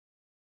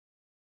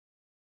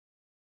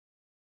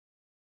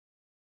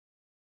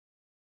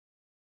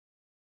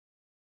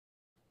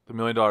The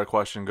 $1,000,000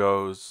 question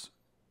goes,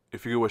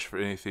 if you could wish for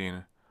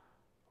anything,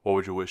 what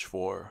would you wish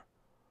for?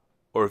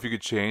 Or if you could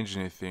change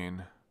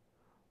anything,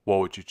 what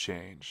would you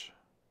change?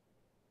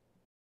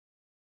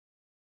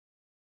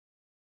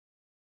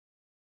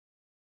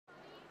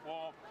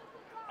 Well,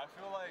 I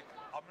feel like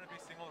I'm going to be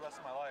single the rest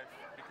of my life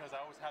because I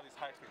always have these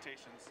high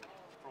expectations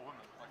for women.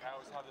 Like, I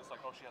always have this,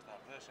 like, oh, she has to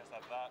have this, she has to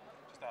have that,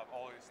 just to have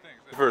all these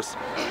things. First,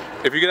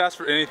 if you could ask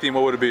for anything,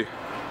 what would it be?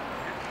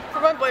 For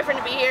my boyfriend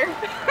to be here.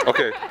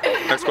 Okay,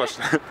 next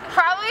question.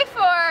 Probably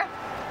to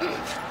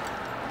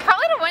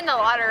win the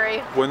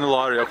lottery. Win the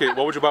lottery. Okay,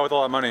 what would you buy with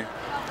all that money?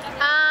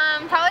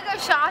 Probably go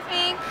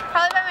shopping.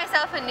 Probably buy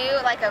myself a new,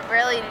 like a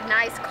really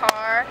nice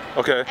car.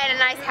 Okay. And a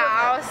nice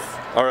house.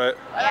 All right.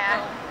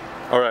 Yeah.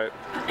 All right.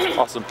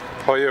 Awesome.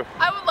 How about you?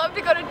 I would love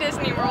to go to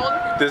Disney World.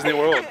 Disney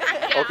World.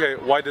 Okay,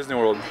 why Disney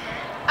World?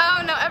 I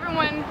don't know,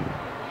 everyone,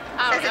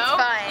 I don't Says it's know.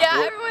 fun. Yeah,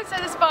 Well- everyone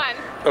says it's fun.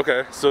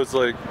 Okay, so it's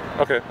like,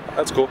 okay,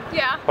 that's cool.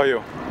 Yeah. How about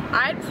you?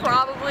 I'd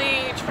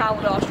probably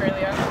travel to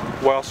Australia.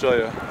 Why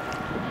Australia?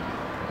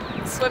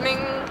 Swimming,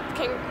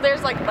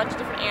 there's like a bunch of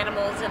different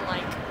animals and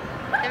like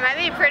There might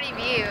be pretty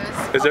views.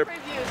 Is there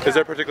pretty views, is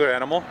there a particular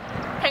animal?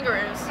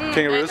 kangaroos. Kangaroos? And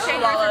Kangaroos are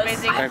koalas.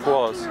 basic. And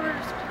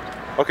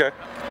koalas. Okay.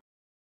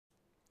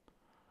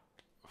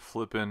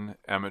 Flippin'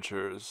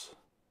 amateurs.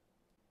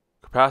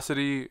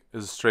 Capacity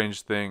is a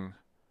strange thing.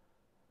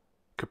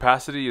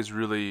 Capacity is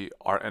really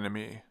our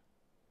enemy.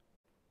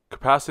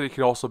 Capacity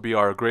can also be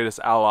our greatest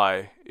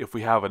ally if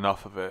we have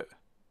enough of it.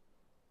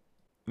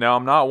 Now,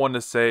 I'm not one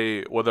to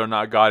say whether or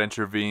not God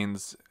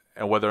intervenes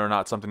and whether or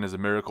not something is a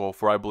miracle,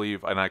 for I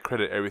believe and I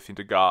credit everything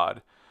to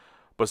God.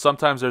 But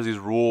sometimes there's these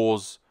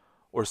rules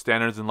or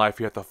standards in life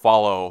you have to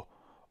follow,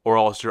 or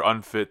else you're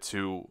unfit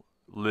to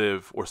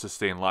live or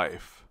sustain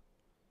life.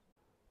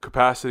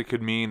 Capacity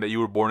could mean that you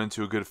were born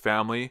into a good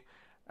family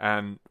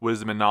and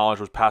wisdom and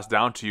knowledge was passed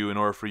down to you in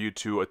order for you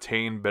to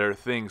attain better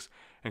things.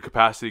 And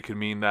capacity could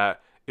mean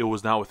that it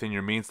was not within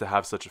your means to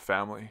have such a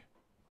family.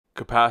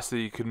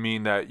 Capacity could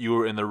mean that you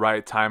were in the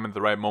right time and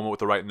the right moment with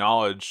the right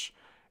knowledge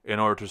in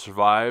order to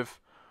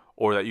survive,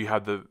 or that you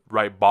had the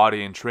right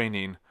body and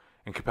training.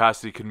 And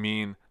capacity could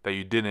mean that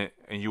you didn't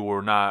and you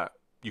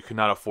could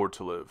not afford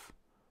to live.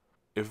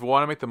 If we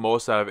want to make the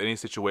most out of any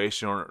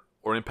situation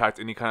or impact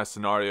any kind of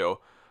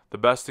scenario, the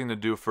best thing to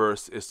do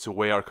first is to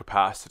weigh our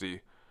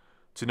capacity,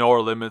 to know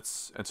our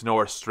limits and to know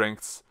our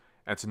strengths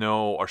and to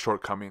know our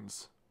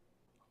shortcomings.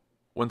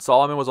 When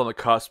Solomon was on the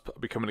cusp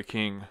of becoming a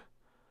king,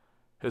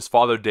 his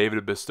father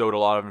David bestowed a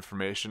lot of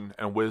information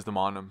and wisdom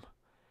on him.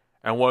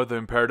 And one of the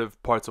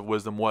imperative parts of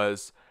wisdom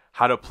was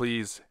how to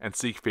please and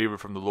seek favor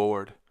from the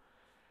Lord.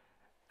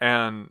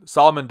 And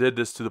Solomon did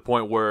this to the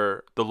point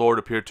where the Lord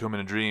appeared to him in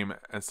a dream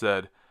and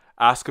said,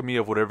 "Ask of me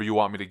of whatever you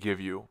want me to give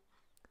you."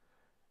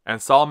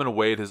 And Solomon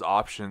weighed his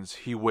options.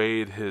 He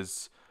weighed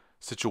his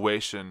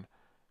situation,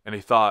 and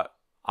he thought,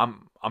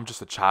 I'm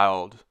just a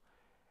child,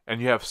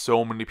 and you have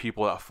so many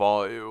people that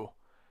follow you.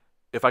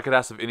 If I could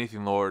ask of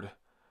anything, Lord,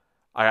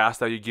 I ask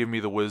that you give me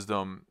the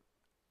wisdom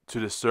to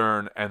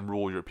discern and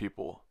rule your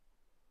people.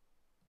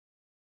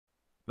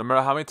 No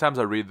matter how many times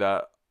I read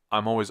that,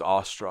 I'm always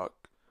awestruck.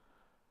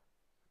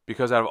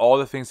 Because out of all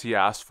the things he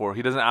asked for,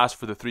 he doesn't ask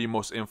for the three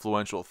most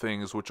influential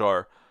things, which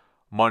are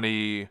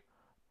money,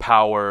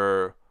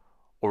 power,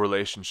 or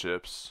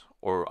relationships,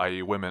 or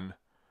i.e. women.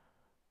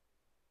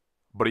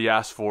 But he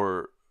asked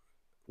for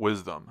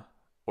wisdom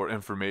or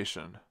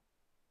information.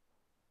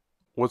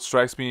 What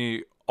strikes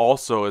me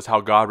also is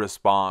how God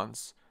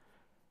responds.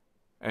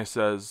 And he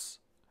says,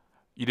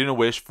 you didn't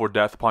wish for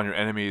death upon your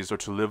enemies or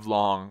to live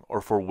long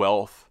or for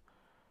wealth.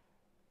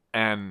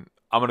 And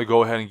I'm going to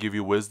go ahead and give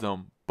you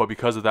wisdom. But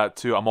because of that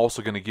too, I'm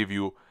also going to give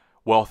you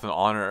wealth and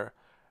honor.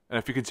 And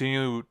if you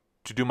continue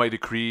to do my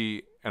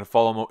decree and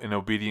follow in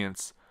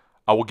obedience,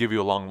 I will give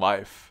you a long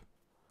life.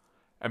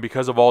 And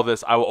because of all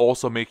this, I will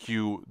also make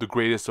you the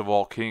greatest of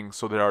all kings,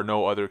 so there are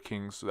no other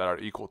kings that are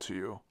equal to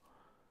you.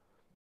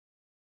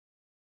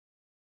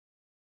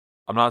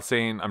 I'm not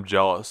saying I'm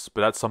jealous,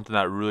 but that's something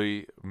that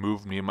really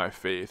moved me in my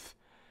faith.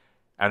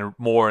 And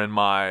more in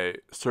my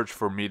search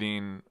for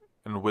meaning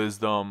and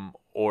wisdom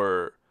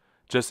or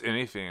just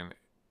anything.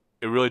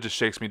 It really just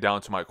shakes me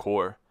down to my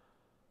core.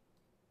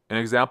 An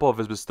example of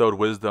his bestowed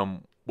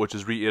wisdom, which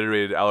is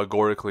reiterated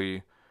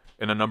allegorically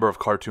in a number of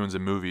cartoons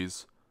and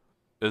movies,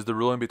 is the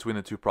ruling between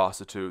the two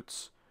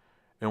prostitutes,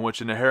 in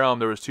which in the harem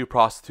there was two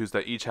prostitutes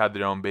that each had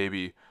their own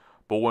baby,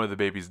 but one of the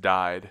babies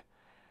died.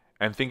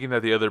 And thinking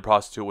that the other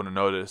prostitute wouldn't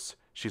notice,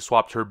 she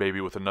swapped her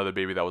baby with another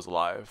baby that was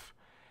alive.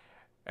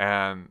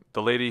 And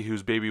the lady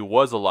whose baby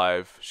was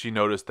alive, she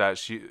noticed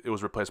that it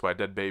was replaced by a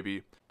dead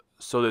baby.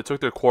 So they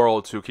took their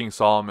quarrel to King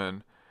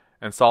Solomon,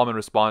 and Solomon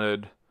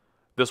responded,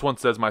 "This one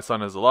says my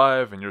son is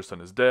alive and your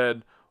son is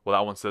dead. Well,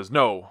 that one says,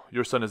 no,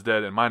 your son is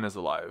dead and mine is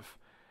alive."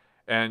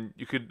 And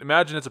you could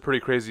imagine it's a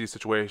pretty crazy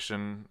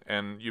situation,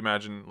 and you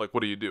imagine, like,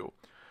 what do you do?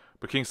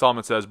 But King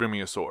Solomon says, "Bring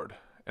me a sword,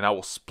 and I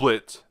will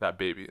split that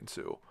baby in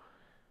two."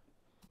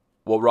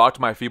 What rocked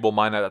my feeble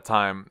mind at that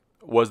time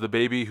was the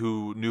baby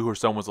who knew her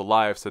son was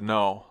alive said,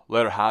 "No,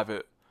 let her have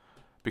it,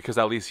 because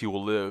at least he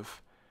will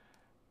live."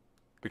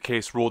 the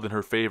case ruled in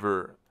her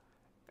favor.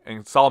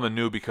 And Solomon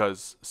knew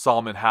because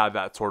Solomon had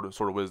that sort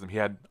of wisdom. He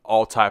had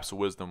all types of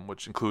wisdom,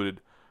 which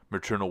included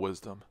maternal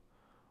wisdom,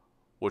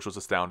 which was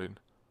astounding.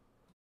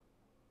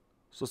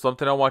 So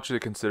something I want you to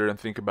consider and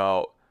think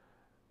about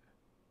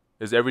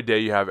is every day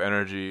you have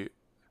energy,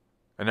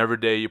 and every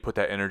day you put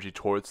that energy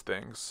towards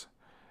things.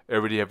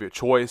 Every day you have your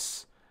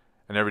choice,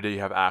 and every day you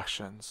have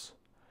actions.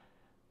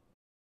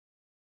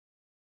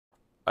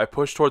 I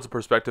push towards the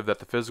perspective that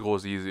the physical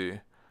is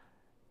easy,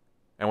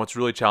 and what's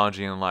really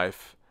challenging in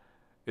life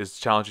is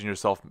challenging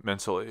yourself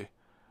mentally,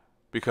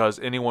 because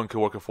anyone could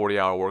work a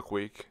 40-hour work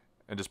week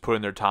and just put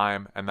in their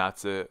time, and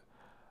that's it.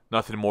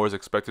 Nothing more is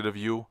expected of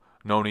you.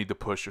 No need to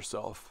push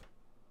yourself.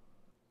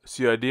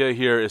 So the idea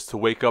here is to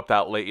wake up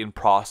that latent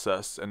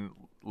process and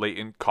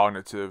latent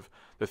cognitive,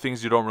 the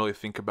things you don't really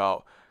think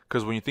about.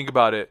 Because when you think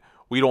about it,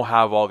 we don't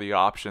have all the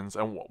options.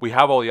 And we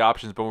have all the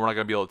options, but we're not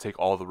going to be able to take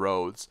all the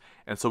roads.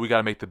 And so we got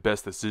to make the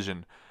best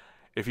decision.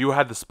 If you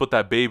had to split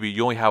that baby,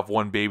 you only have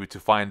one baby to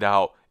find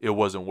out it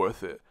wasn't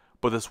worth it.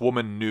 But this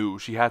woman knew.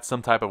 She had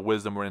some type of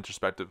wisdom or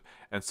introspective.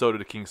 And so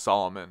did King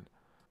Solomon.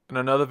 In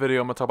another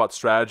video, I'm going to talk about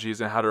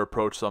strategies and how to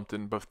approach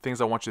something. But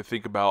things I want you to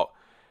think about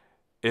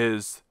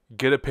is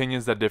get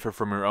opinions that differ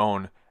from your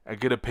own, and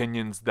get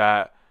opinions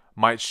that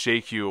might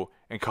shake you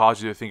and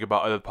cause you to think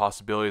about other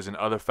possibilities and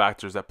other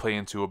factors that play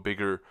into a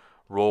bigger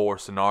role or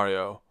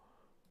scenario.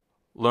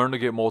 Learn to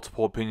get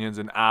multiple opinions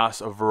and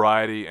ask a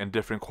variety and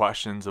different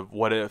questions of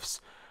what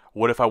ifs.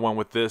 What if I went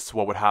with this?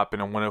 What would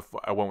happen? And what if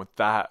I went with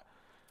that?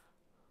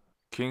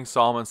 King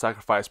Solomon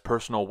sacrificed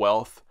personal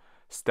wealth,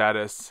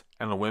 status,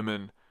 and the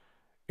women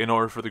in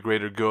order for the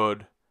greater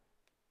good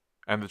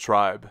and the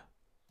tribe.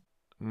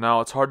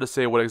 Now, it's hard to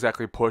say what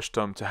exactly pushed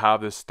him to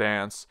have this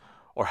stance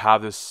or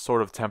have this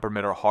sort of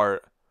temperament or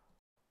heart.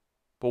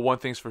 But one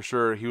thing's for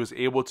sure, he was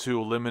able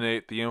to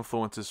eliminate the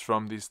influences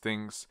from these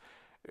things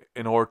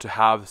in order to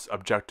have this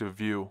objective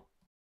view.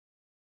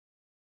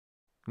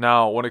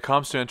 Now, when it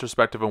comes to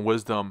introspective and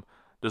wisdom,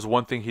 there's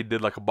one thing he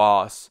did like a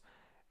boss,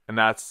 and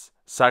that's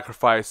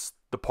sacrifice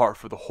the part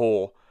for the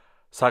whole,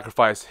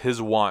 sacrifice his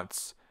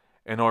wants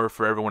in order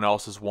for everyone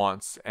else's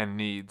wants and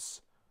needs.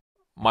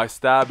 My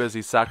stab is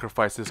he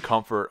sacrificed his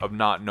comfort of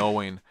not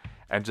knowing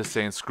and just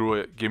saying, screw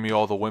it, give me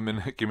all the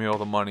women, give me all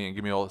the money, and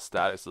give me all the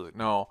status. Like,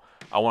 no,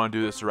 I want to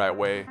do this the right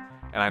way,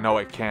 and I know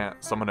I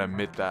can't, so I'm going to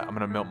admit that. I'm going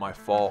to admit my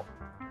fault.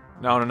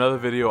 Now, in another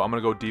video, I'm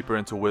going to go deeper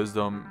into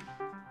wisdom,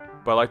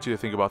 but I'd like you to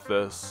think about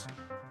this.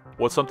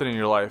 What's something in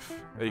your life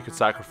that you could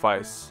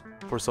sacrifice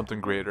for something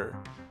greater?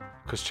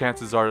 Because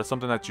chances are it's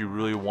something that you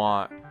really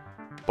want,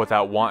 but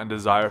that want and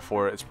desire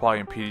for it is probably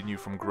impeding you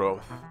from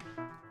growth.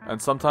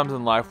 And sometimes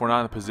in life, we're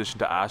not in a position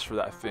to ask for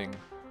that thing.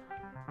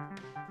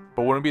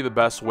 But wouldn't it be the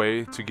best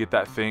way to get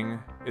that thing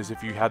is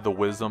if you had the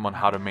wisdom on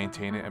how to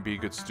maintain it and be a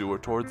good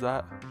steward towards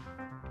that?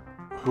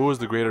 Who is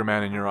the greater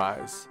man in your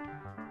eyes?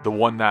 The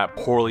one that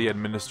poorly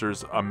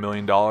administers $1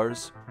 million,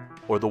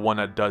 or the one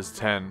that does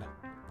 10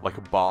 like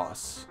a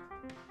boss?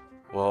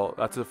 Well,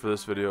 that's it for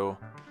this video.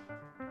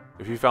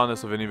 If you found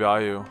this of any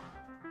value,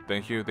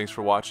 thank you. Thanks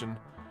for watching.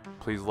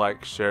 Please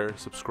like, share,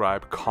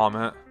 subscribe,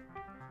 comment.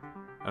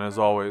 And as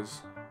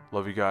always,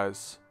 love you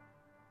guys.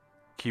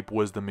 Keep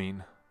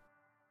wisdoming.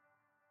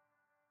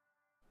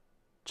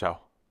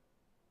 Ciao.